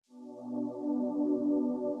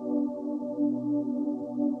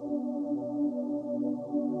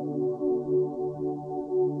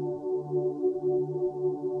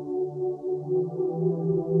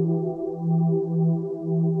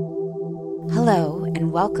Hello,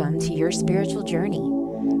 and welcome to your spiritual journey.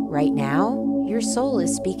 Right now, your soul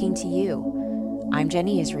is speaking to you. I'm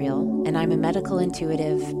Jenny Israel, and I'm a medical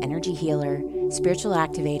intuitive, energy healer, spiritual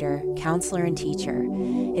activator, counselor, and teacher.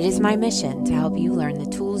 It is my mission to help you learn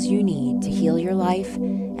the tools you need to heal your life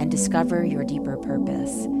and discover your deeper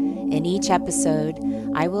purpose. In each episode,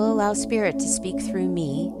 I will allow Spirit to speak through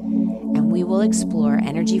me, and we will explore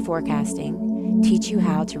energy forecasting, teach you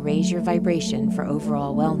how to raise your vibration for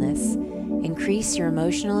overall wellness, increase your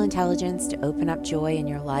emotional intelligence to open up joy in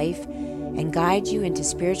your life, and guide you into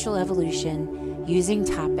spiritual evolution using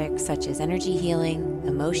topics such as energy healing,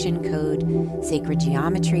 emotion code, sacred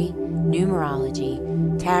geometry, numerology,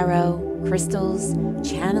 tarot, crystals,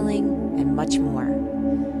 channeling, and much more.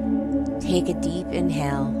 Take a deep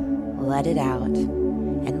inhale, let it out,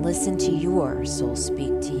 and listen to your soul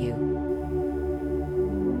speak to you.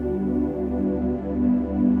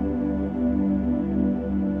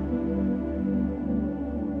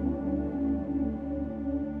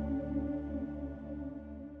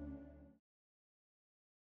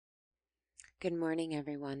 Good morning,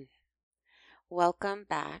 everyone. Welcome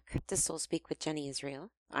back to Soul Speak with Jenny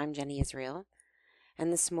Israel. I'm Jenny Israel,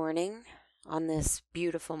 and this morning, on this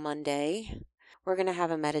beautiful Monday, we're going to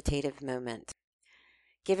have a meditative moment.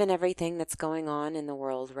 Given everything that's going on in the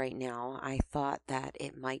world right now, I thought that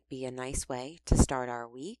it might be a nice way to start our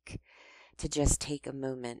week, to just take a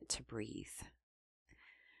moment to breathe.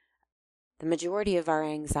 The majority of our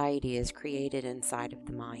anxiety is created inside of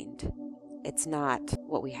the mind. It's not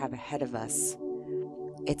what we have ahead of us.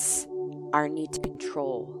 It's our need to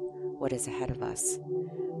control what is ahead of us.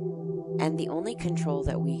 And the only control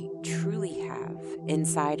that we truly have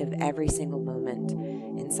inside of every single moment,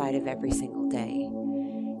 inside of every single day,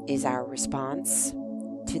 is our response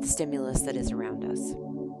to the stimulus that is around us.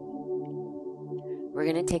 We're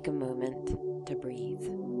going to take a moment to breathe.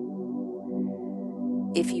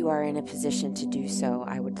 If you are in a position to do so,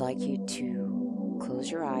 I would like you to close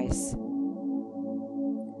your eyes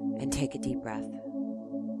and take a deep breath.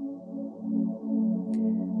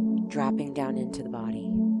 Dropping down into the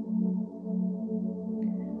body.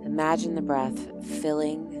 Imagine the breath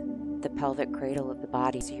filling the pelvic cradle of the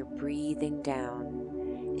body, so you're breathing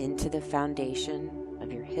down into the foundation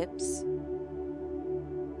of your hips,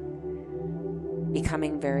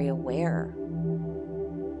 becoming very aware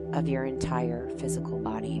of your entire physical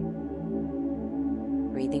body.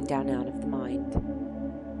 Breathing down out of the mind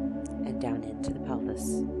and down into the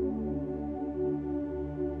pelvis.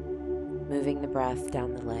 Moving the breath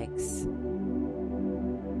down the legs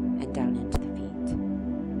and down into the feet.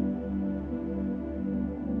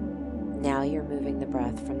 Now you're moving the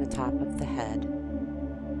breath from the top of the head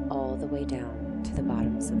all the way down to the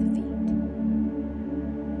bottoms of the feet.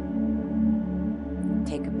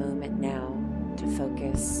 Take a moment now to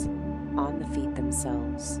focus on the feet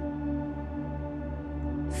themselves,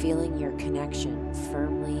 feeling your connection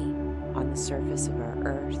firmly on the surface of our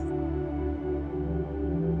earth.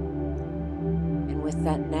 And with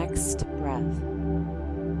that next breath,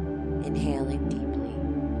 inhaling deeply,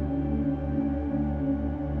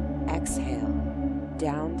 exhale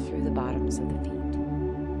down through the bottoms of the feet.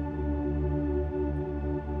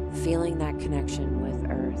 Feeling that connection with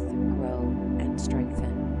earth grow and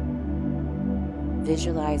strengthen.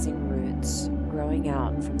 Visualizing roots growing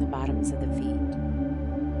out from the bottoms of the feet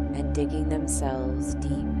and digging themselves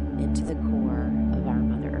deep into the core of our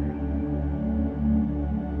Mother Earth.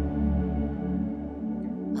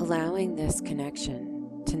 Allowing this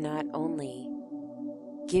connection to not only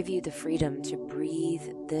give you the freedom to breathe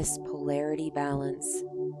this polarity balance,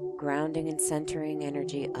 grounding and centering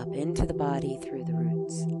energy up into the body through the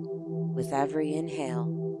roots with every inhale,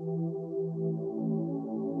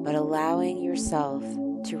 but allowing yourself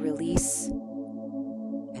to release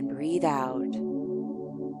and breathe out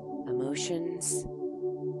emotions,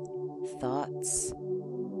 thoughts,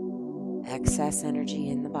 excess energy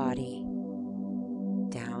in the body,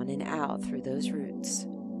 down and out through those roots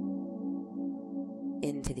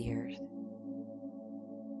into the earth.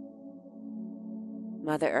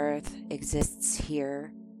 Mother Earth exists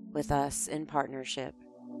here with us in partnership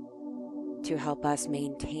to help us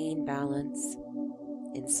maintain balance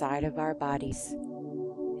inside of our bodies,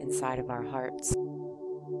 inside of our hearts,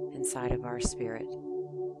 inside of our spirit.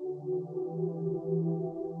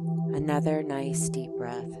 Another nice deep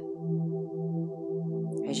breath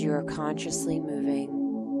as you are consciously moving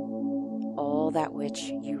all that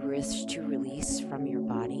which you wish to release from your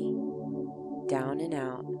body down and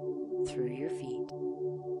out through your feet,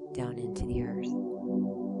 down into the earth.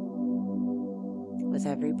 With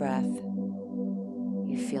every breath,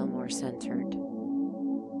 you feel more centered.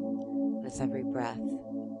 With every breath,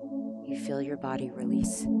 you feel your body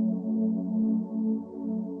release.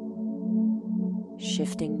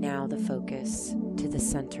 Shifting now the focus to the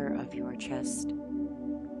center of your chest.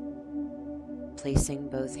 Placing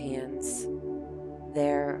both hands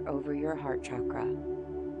there over your heart chakra.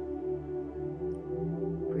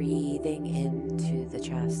 Breathing into the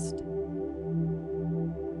chest.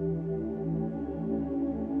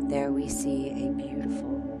 There we see a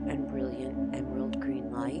beautiful and brilliant emerald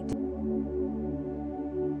green light.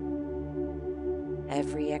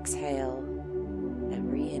 Every exhale,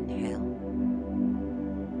 every inhale,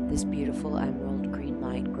 this beautiful emerald green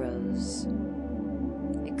light grows,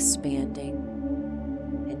 expanding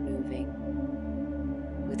and moving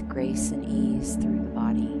with grace and ease through the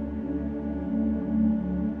body.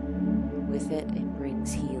 With it, it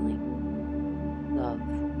brings healing, love,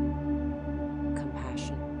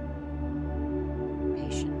 compassion,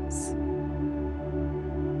 patience.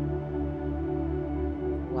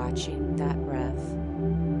 Watching that breath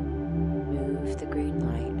move the green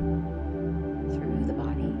light through the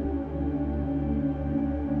body.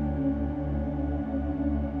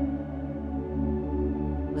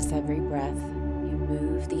 With every breath, you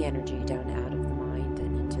move the energy down out of the mind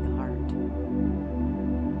and into the heart.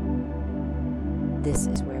 This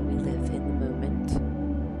is where we live in the moment.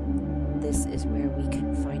 This is where we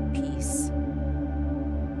can find peace.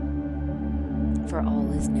 For all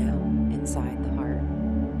is now inside the heart.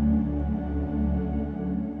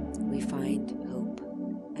 We find hope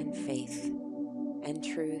and faith and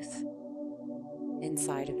truth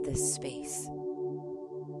inside of this space,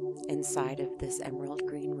 inside of this emerald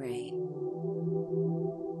green ray.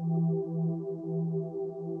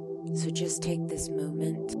 So just take this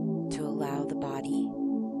moment to allow the body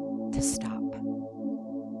to stop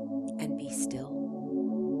and be still.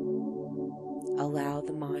 Allow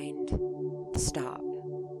the mind to stop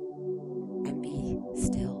and be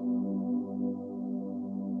still.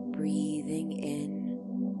 Breathing in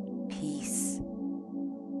peace,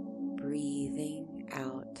 breathing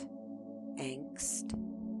out angst,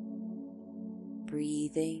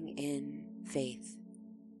 breathing in faith,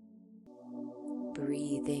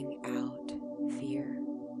 breathing out fear,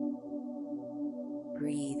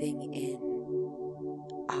 breathing in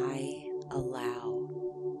I allow,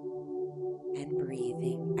 and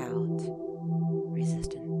breathing out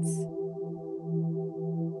resistance.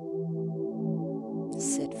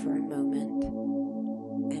 Sit for a moment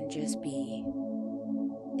and just be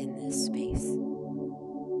in this space.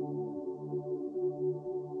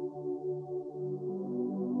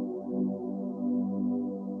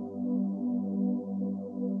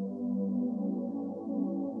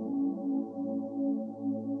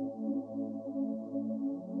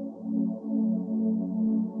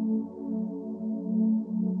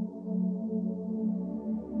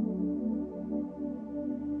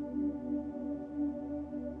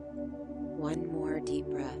 One more deep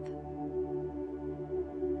breath.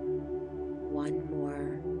 One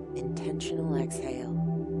more intentional exhale.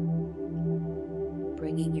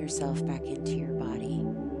 Bringing yourself back into your body,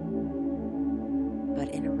 but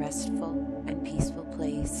in a restful and peaceful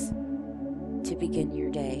place to begin your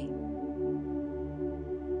day.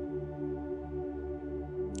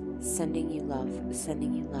 Sending you love,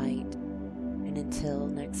 sending you light, and until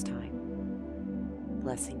next time,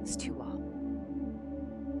 blessings to all.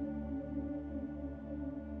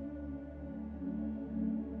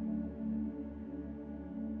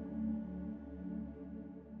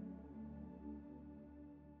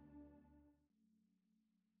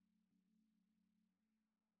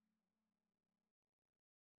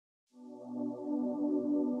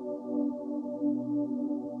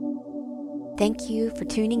 Thank you for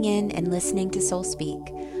tuning in and listening to Soul Speak.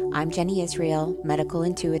 I'm Jenny Israel, medical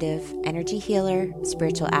intuitive, energy healer,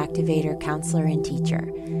 spiritual activator, counselor, and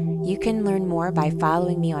teacher. You can learn more by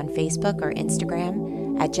following me on Facebook or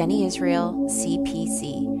Instagram at Jenny Israel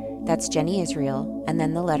CPC. That's Jenny Israel, and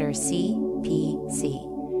then the letter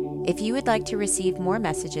CPC. If you would like to receive more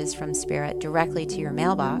messages from Spirit directly to your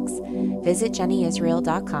mailbox, visit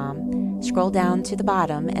jennyisrael.com, scroll down to the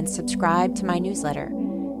bottom, and subscribe to my newsletter.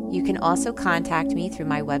 You can also contact me through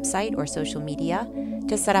my website or social media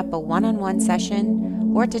to set up a one-on-one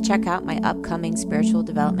session or to check out my upcoming spiritual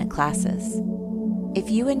development classes.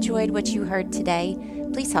 If you enjoyed what you heard today,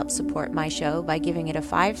 please help support my show by giving it a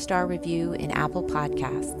 5-star review in Apple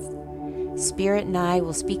Podcasts. Spirit and I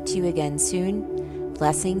will speak to you again soon.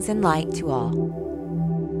 Blessings and light to all.